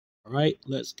All right,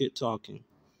 let's get talking.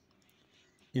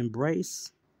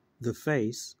 Embrace the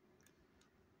face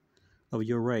of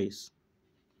your race.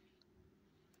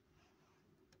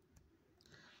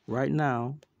 Right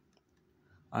now,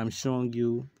 I'm showing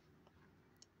you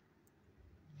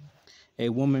a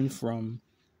woman from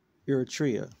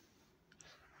Eritrea.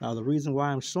 Now, the reason why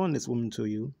I'm showing this woman to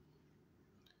you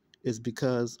is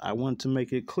because I want to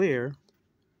make it clear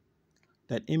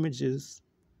that images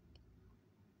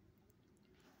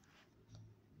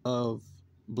of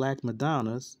Black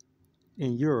Madonnas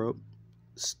in Europe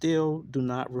still do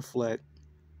not reflect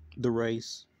the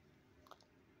race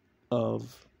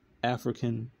of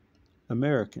African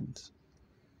Americans.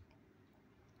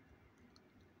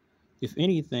 If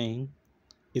anything,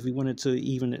 if we wanted to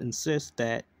even insist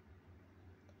that,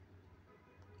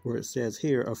 where it says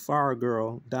here, a far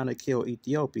girl, Danakil,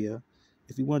 Ethiopia,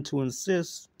 if we want to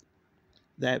insist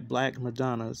that Black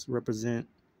Madonnas represent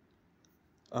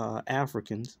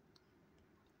Africans,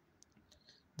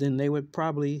 then they would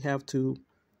probably have to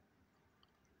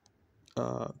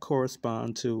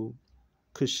correspond to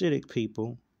Cushitic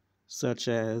people, such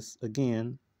as,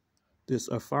 again, this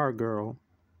Afar girl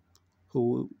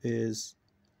who is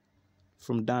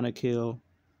from Danakil,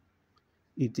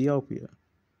 Ethiopia.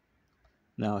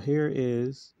 Now, here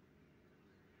is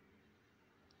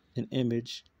an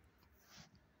image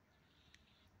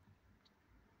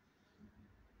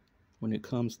when it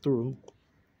comes through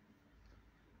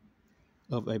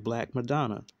of a Black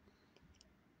Madonna.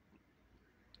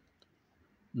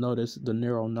 Notice the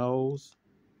narrow nose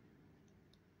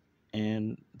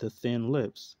and the thin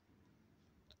lips.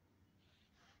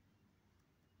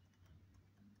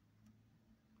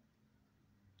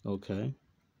 Okay.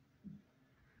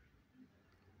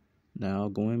 Now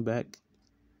going back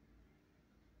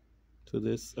to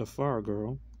this Afar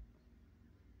girl.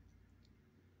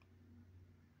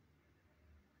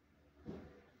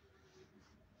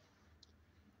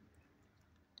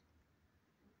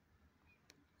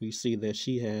 We see that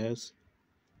she has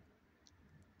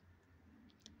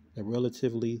a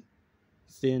relatively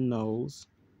thin nose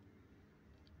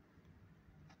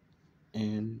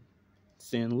and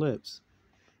thin lips,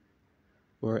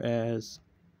 whereas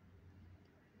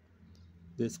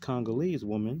this Congolese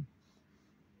woman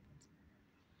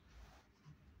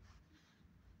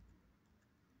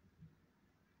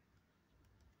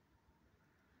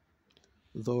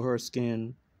though her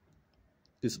skin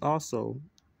is also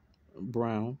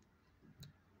brown,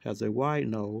 has a wide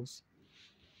nose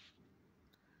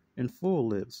and full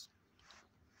lips.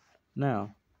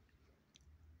 Now,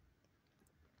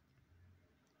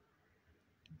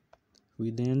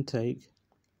 we then take,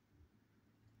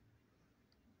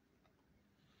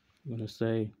 I'm going to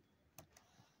say,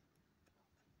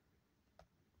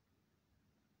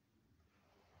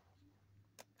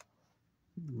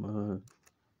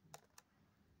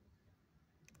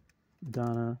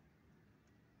 Donna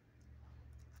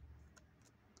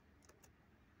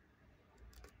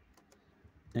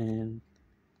and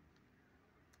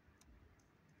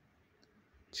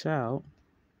Child.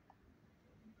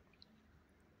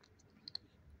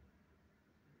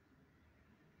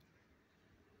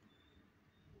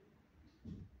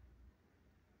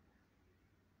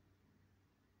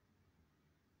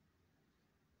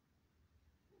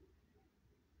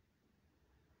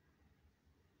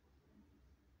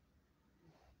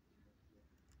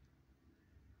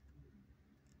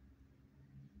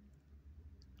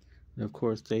 And of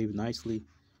course, they've nicely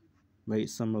made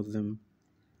some of them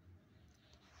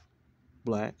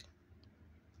black.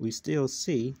 We still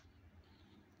see,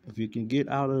 if you can get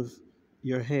out of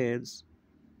your heads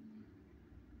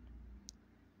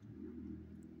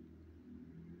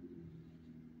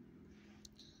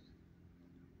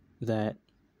that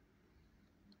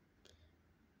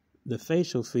the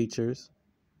facial features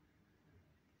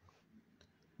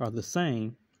are the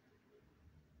same,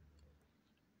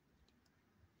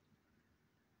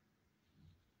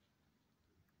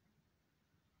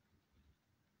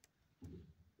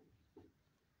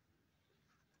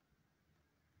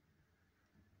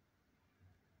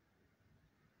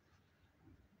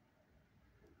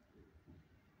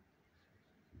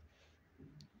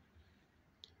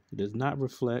 it does not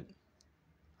reflect,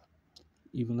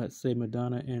 even let's say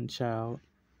Madonna and Child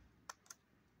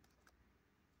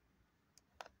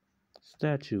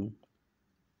statue.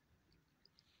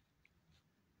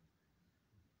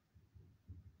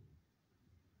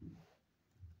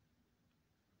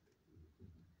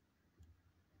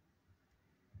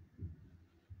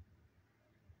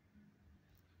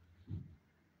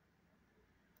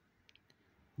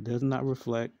 Does not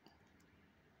reflect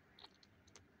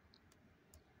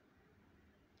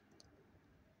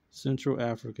Central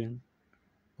African,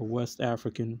 or West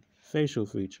African facial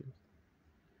features.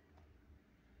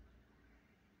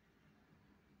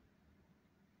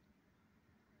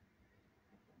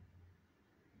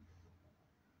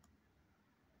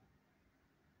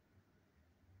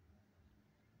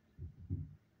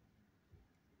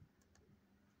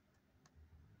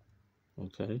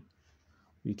 Okay,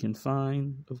 we can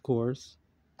find, of course,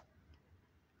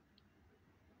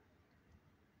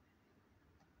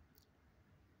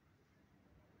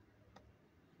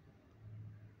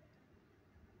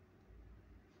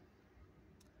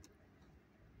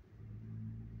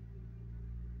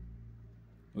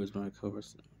 where's my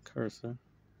cursor?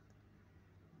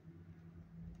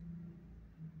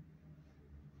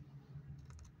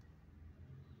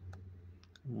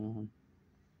 Come on.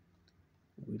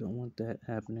 We don't want that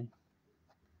happening.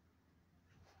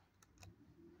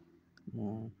 Come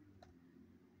on.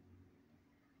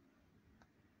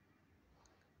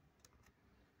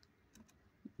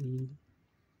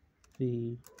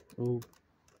 Ethiopian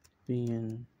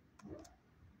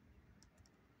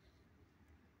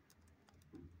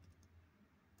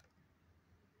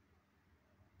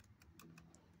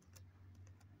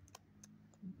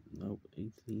nope,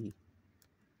 Ethiopian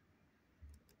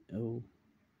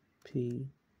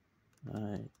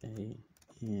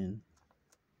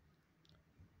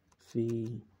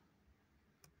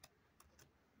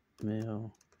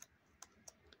female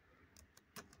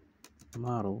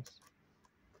models.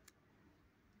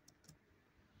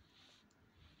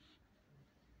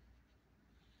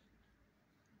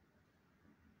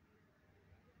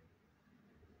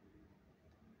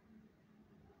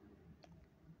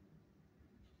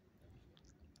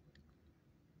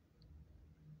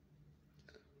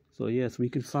 So yes, we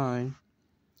could find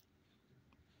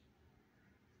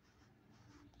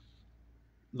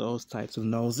those types of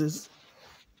noses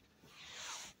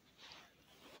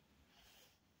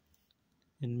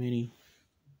in many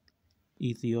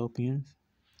Ethiopians.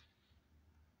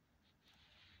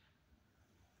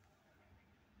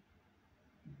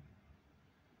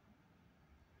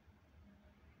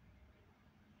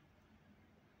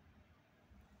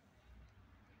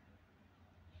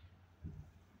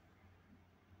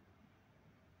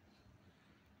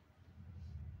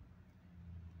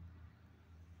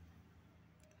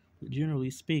 But generally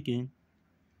speaking,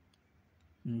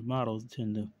 models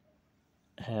tend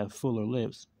to have fuller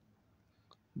lips.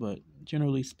 But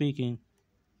generally speaking,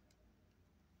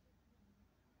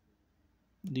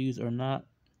 these are not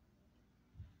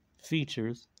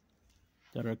features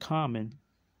that are common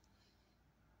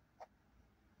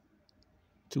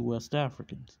to West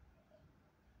Africans.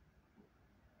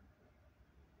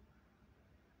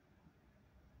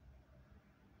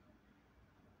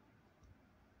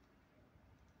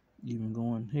 Even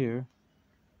going here,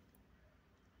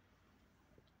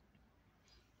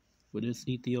 where this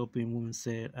Ethiopian woman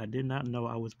said, "I did not know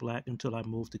I was black until I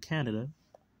moved to Canada."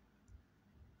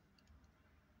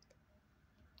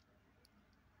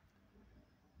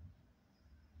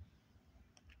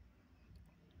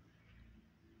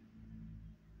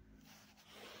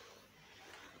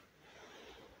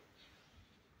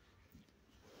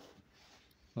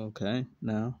 Okay,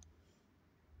 now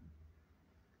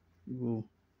we'll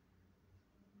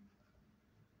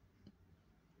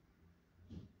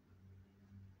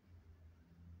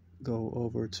go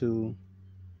over to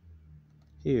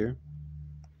here.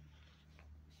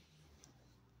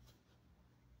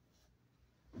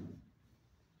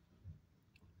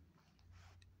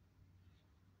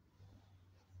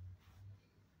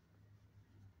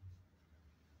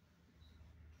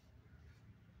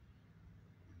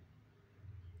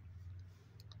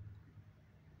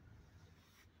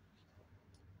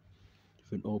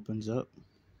 If it opens up,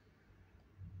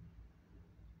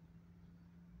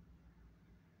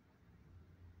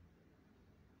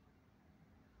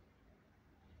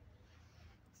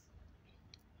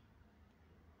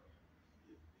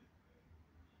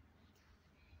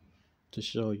 to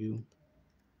show you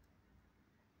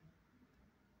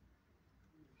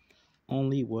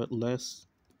only what less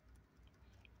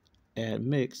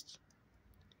admixed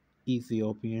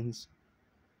Ethiopians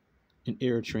and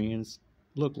Eritreans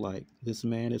look like. This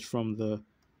man is from the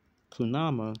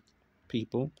Kunama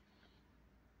people,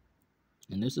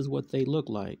 and this is what they look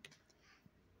like,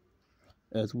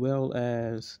 as well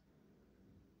as,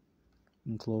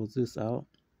 and close this out,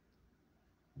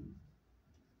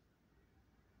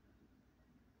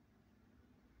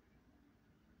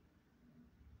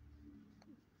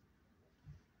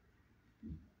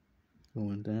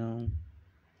 going down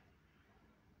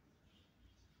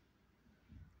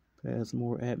past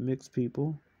more admixed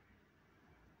people.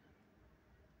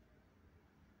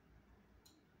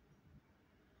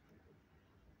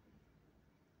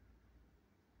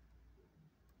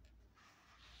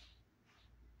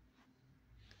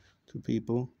 to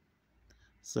people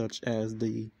such as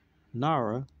the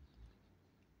Nara,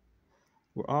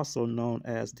 were also known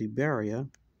as the Baria,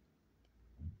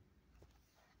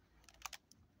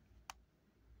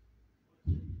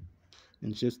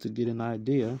 and just to get an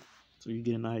idea, so you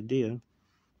get an idea,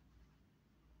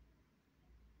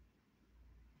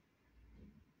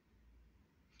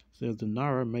 says the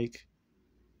Nara make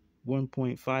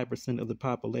 1.5% of the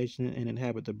population and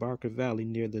inhabit the Barka Valley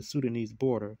near the Sudanese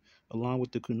border. Along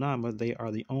with the Kunama, they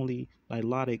are the only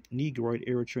Nilotic Negroid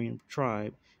Eritrean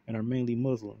tribe and are mainly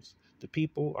Muslims. The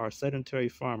people are sedentary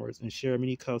farmers and share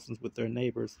many customs with their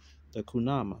neighbors, the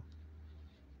Kunama.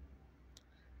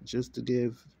 Just to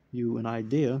give you an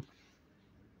idea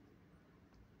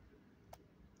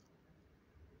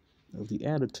of the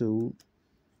attitude,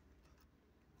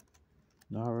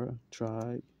 Nara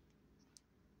tribe.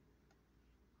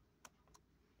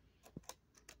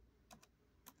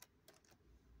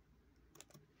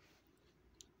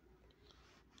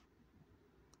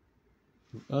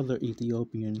 Other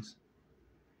Ethiopians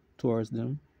towards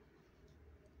them.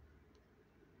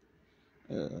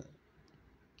 The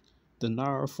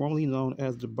Nara, formerly known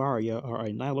as the Baria, are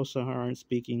a Nilo-Saharan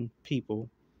speaking people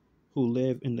who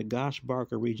live in the Gosh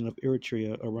Barka region of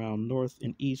Eritrea around north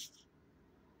and east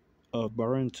of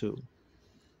Barentu.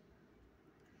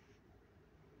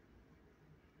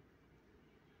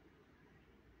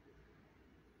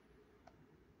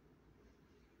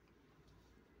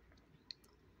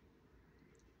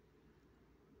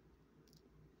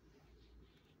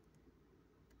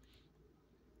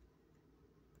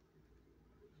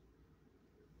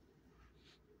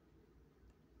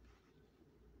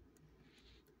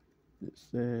 It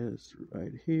says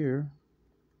right here,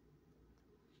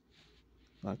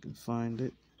 if I can find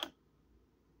it.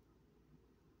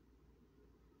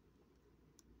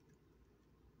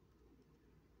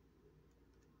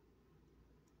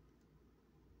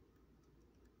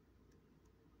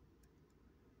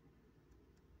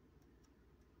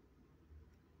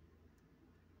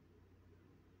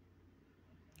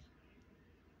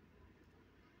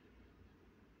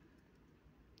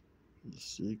 Let's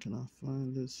see, can I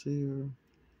find this here?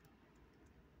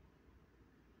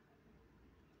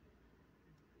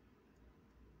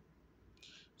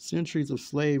 Centuries of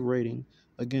slave raiding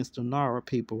against the Nara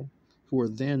people, who were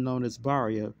then known as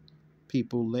Baria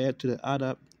people, led to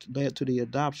the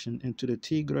adoption into the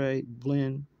Tigray,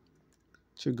 Blend,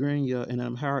 Tigrinya, and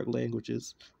Amharic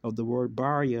languages of the word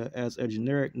Baria as a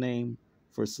generic name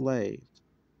for slave.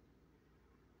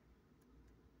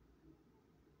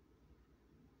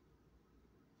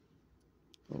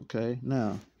 Okay,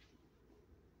 now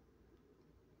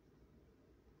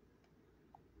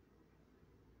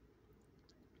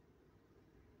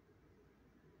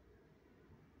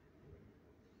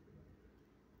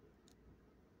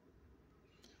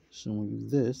showing you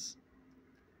this.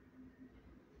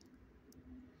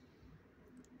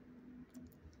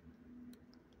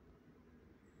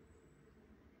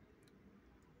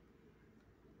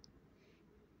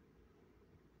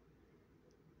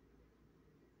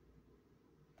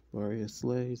 Various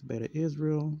slaves, Beta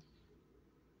Israel.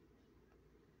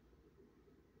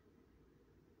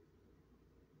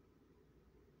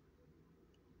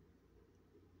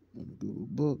 Google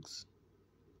Books.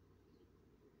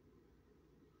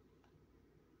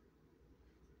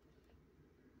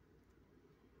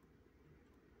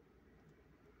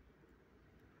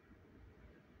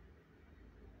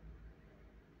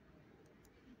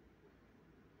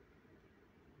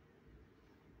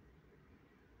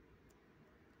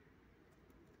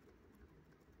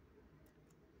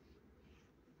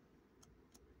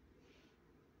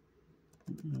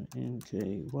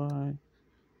 NKY.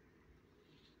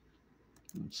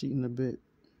 I'm cheating a bit.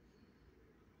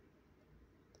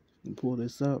 You can pull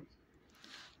this up.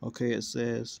 Okay, it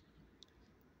says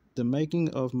The Making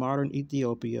of Modern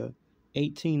Ethiopia,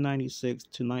 1896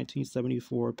 to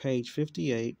 1974, page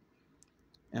 58.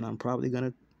 And I'm probably going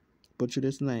to butcher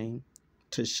this name.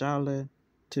 Tshale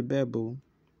Tibebu.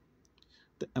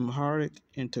 The Amharic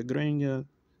and Tigrinya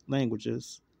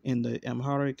languages. In the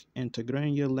Amharic and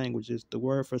Tigrinya languages, the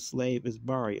word for slave is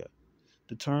Baria.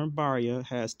 The term Baria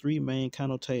has three main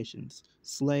connotations: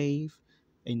 slave,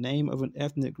 a name of an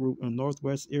ethnic group in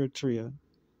northwest Eritrea,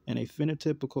 and a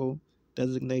phenotypical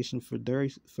designation for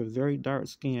very dark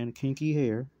skin, kinky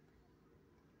hair.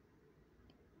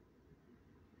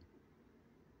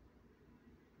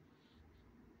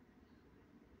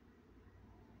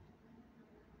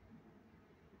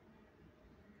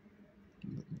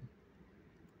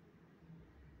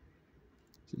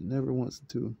 She never wants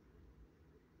to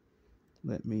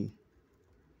let me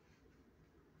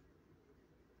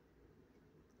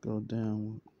go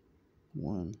down.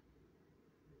 1.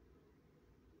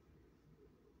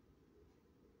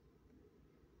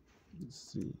 Let's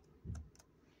see.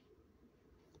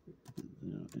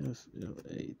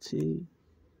 FLAT.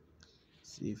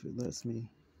 See if it lets me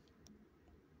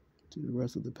do the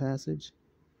rest of the passage.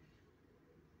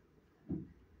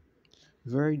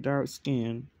 Very dark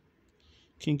skin,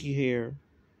 kinky hair,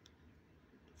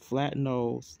 flat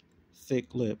nose,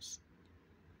 thick lips.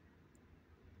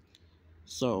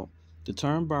 So, the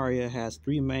term Baria has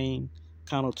three main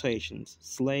connotations: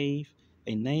 slave,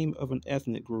 a name of an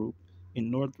ethnic group in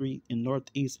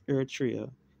northeast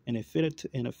Eritrea, and a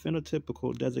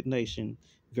phenotypical designation: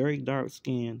 very dark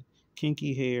skin,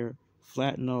 kinky hair,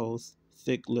 flat nose,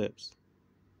 thick lips.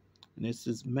 And this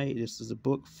is a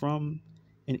book from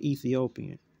an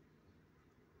Ethiopian.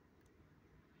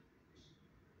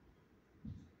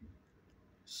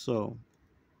 So,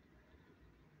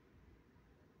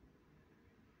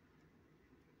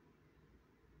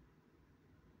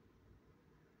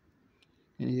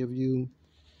 any of you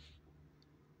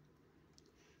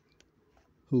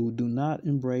who do not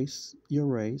embrace your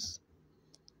race,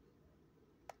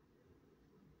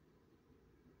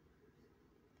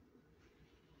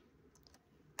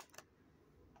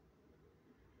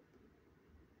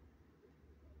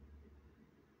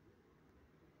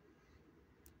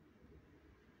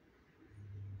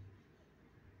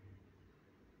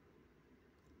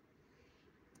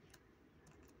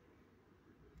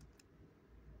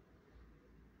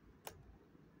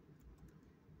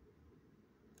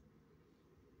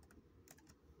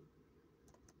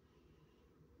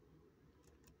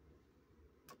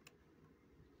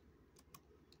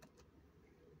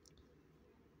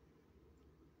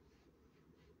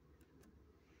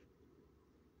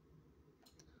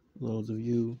 those of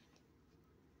you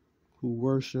who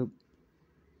worship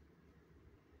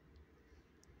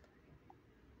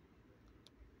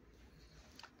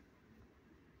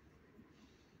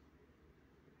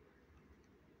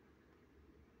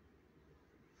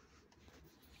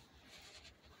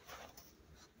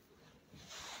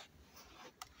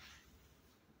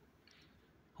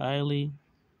Haile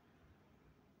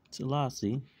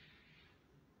Selassie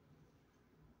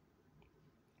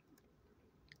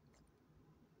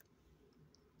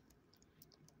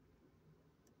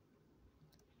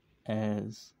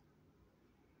as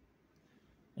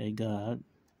a god,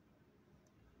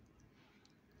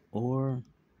 or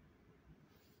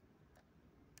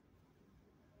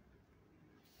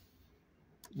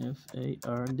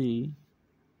FARD,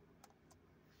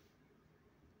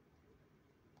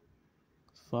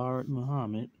 Fard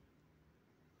Muhammad,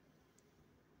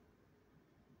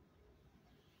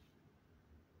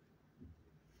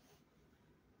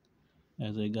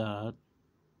 as a god,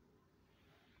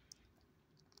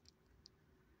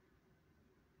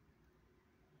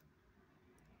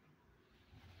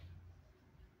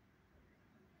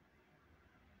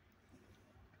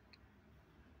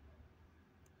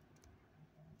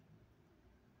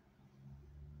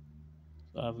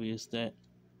 it's obvious that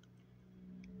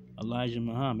Elijah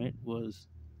Muhammad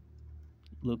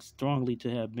looked strongly to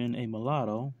have been a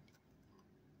mulatto.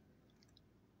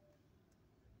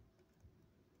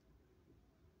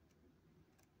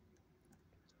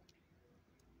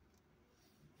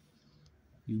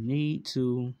 You need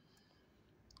to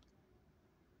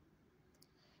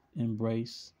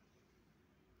embrace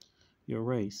your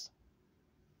race.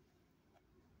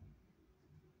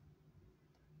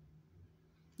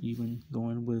 Even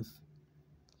going with,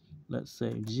 let's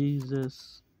say,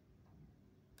 Jesus,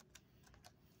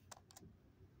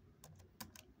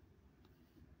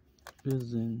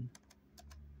 Byzantine,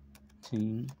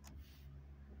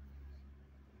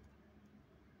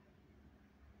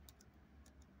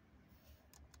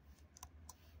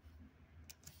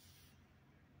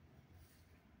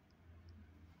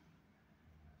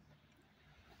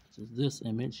 which is this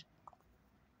image.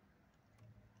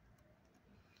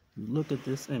 You look at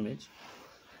this image,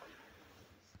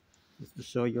 just to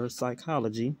show your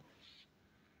psychology.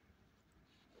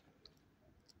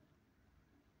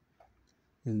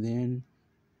 And then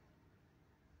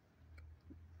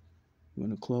I'm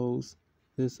going to close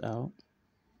this out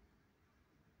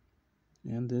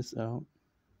and this out.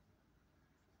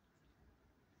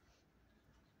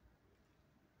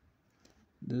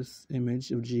 This image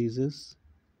of Jesus.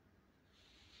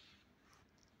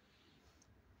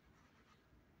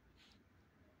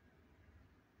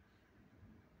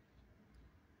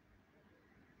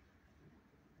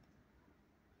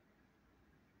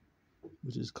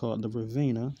 Which is called the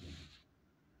Ravina.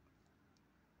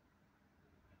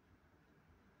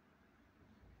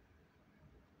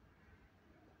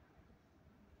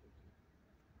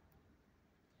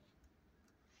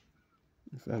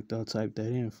 fact, I'll type that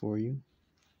in for you.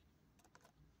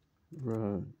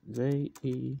 Ravenna,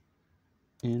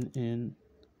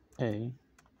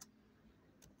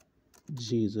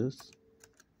 Jesus,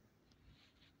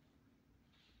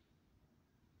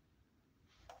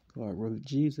 or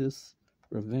Jesus,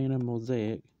 Ravenna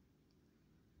Mosaic.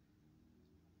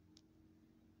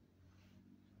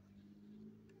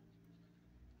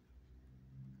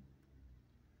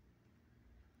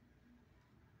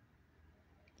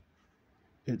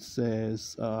 It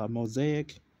says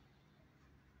Mosaic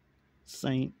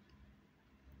Saint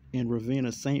in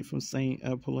Ravenna, Saint from Saint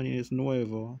Apollonius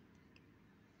Nuevo.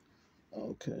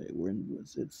 Okay, when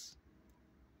was it?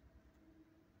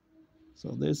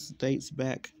 So this dates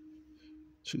back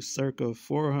to circa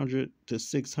 400 to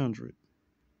 600.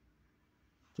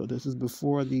 So this is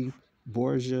before the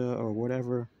Borgia or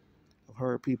whatever I've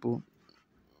heard people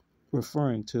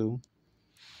referring to.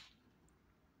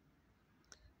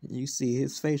 And you see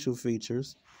his facial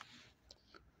features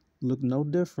look no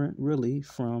different really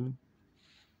from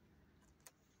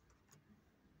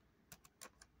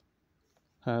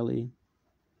Haile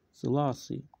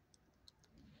Selassie.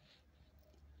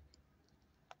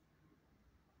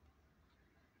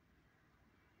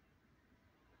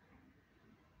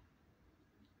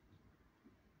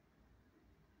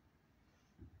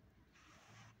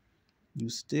 You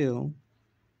still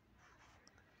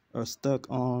are stuck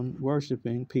on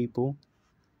worshiping people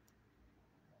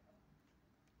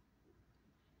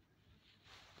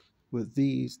with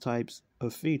these types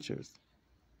of features.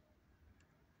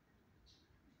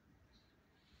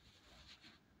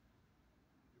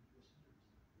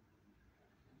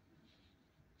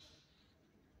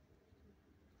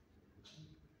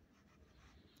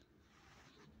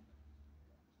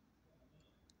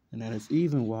 And that is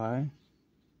even why,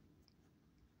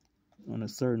 on a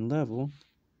certain level,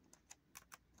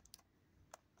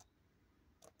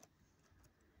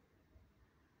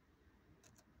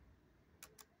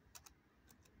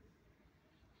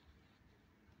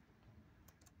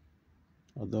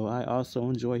 although I also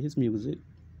enjoy his music,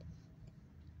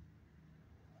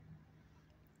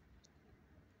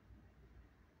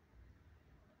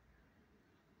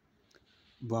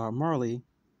 Bob Marley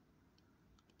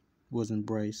was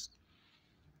embraced.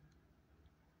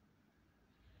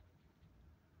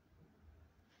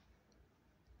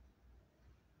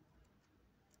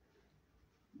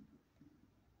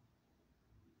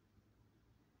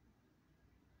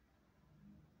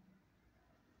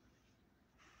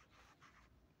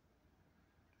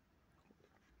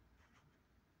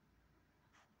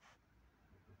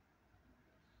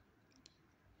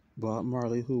 Bob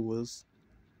Marley, who was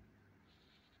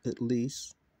at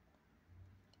least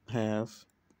half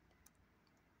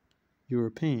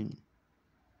European.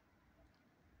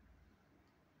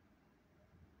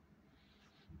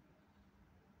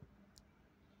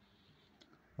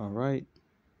 All right.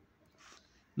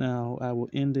 Now I will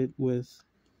end it with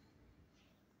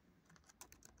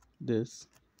this,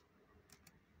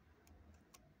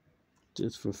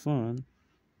 just for fun.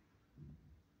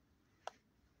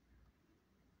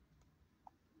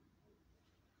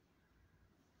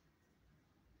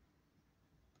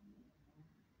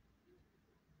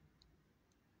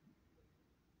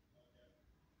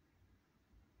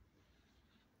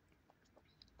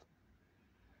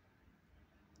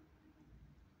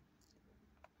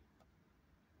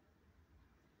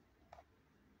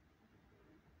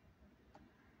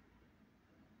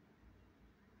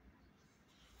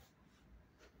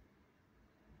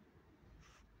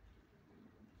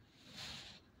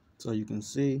 So you can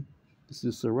see this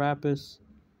is Serapis,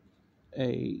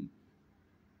 a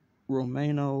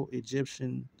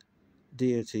Romano-Egyptian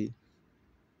deity.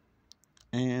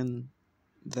 And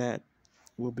that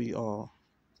will be all.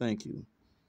 Thank you.